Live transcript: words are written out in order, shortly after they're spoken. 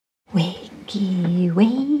Wakey,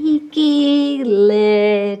 wakey,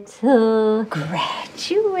 little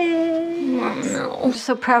graduate. No. I'm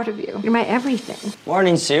so proud of you. You're my everything.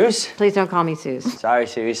 Morning, Suze. Please don't call me Suze. Sorry,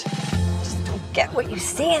 Suze. Get what you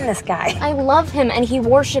see in this guy. I love him and he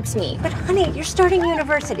worships me. But honey, you're starting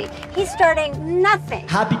university. He's starting nothing.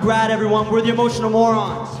 Happy grad, everyone. We're the emotional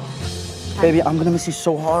morons. Baby, I'm gonna miss you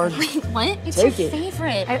so hard. Wait, what? It's Take your it.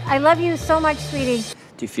 favorite. I love you so much, sweetie.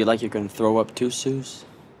 Do you feel like you're gonna throw up too, Suze?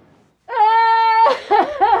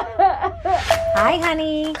 Hi,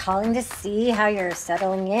 honey. Calling to see how you're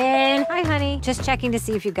settling in. Hi, honey. Just checking to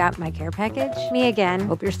see if you got my care package. Me again.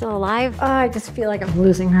 Hope you're still alive. Oh, I just feel like I'm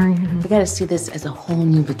losing her. We gotta see this as a whole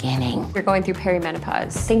new beginning. You're going through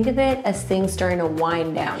perimenopause. Think of it as things starting to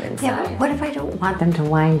wind down inside. Yeah, but what if I don't want them to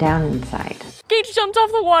wind down inside? Gage jumped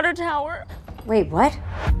off the water tower. Wait, what?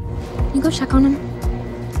 You go check on him.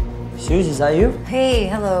 Suze, is that you? Hey,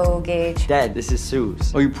 hello, Gage. Dad, this is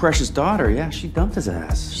Suze. Oh, your precious daughter. Yeah, she dumped his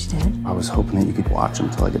ass. She did? I was hoping that you could watch him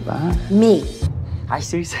till I get back. Me. Hi,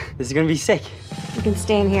 Suze. This is gonna be sick. You can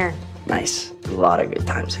stay in here. Nice. A lot of good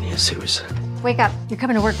times in here, Suze. Wake up. You're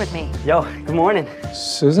coming to work with me. Yo, good morning.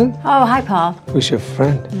 Susan? Oh, hi, Paul. Who's your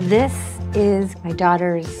friend? This is my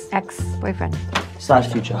daughter's ex-boyfriend.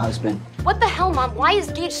 / future husband. What the hell, Mom? Why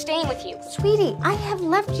is Gage staying with you? Sweetie, I have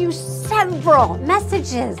left you several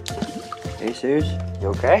messages. Hey, Suze. You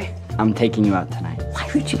okay? I'm taking you out tonight. Why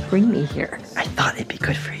would you bring me here? I thought it'd be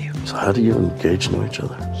good for you. So how do you and Gage know each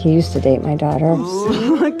other? He used to date my daughter.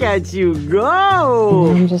 Look at you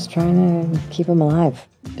go! I'm just trying to keep him alive.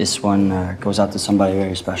 This one goes out to somebody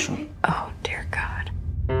very special. Oh, dear God.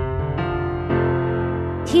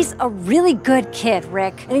 He's a really good kid,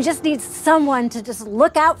 Rick, and he just needs someone to just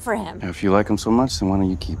look out for him. If you like him so much, then why don't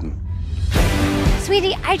you keep him?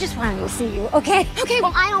 Sweetie, I just wanted to see you, okay? Okay,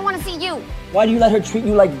 well, I don't want to see you. Why do you let her treat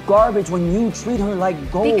you like garbage when you treat her like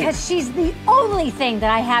gold? Because she's the only thing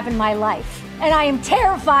that I have in my life, and I am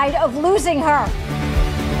terrified of losing her.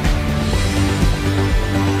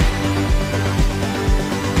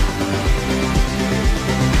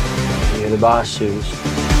 You're the boss, Suze.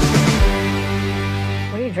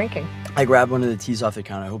 What are you drinking? I grabbed one of the teas off the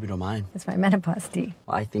counter. I hope you don't mind. It's my menopause tea.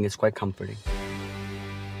 Well, I think it's quite comforting.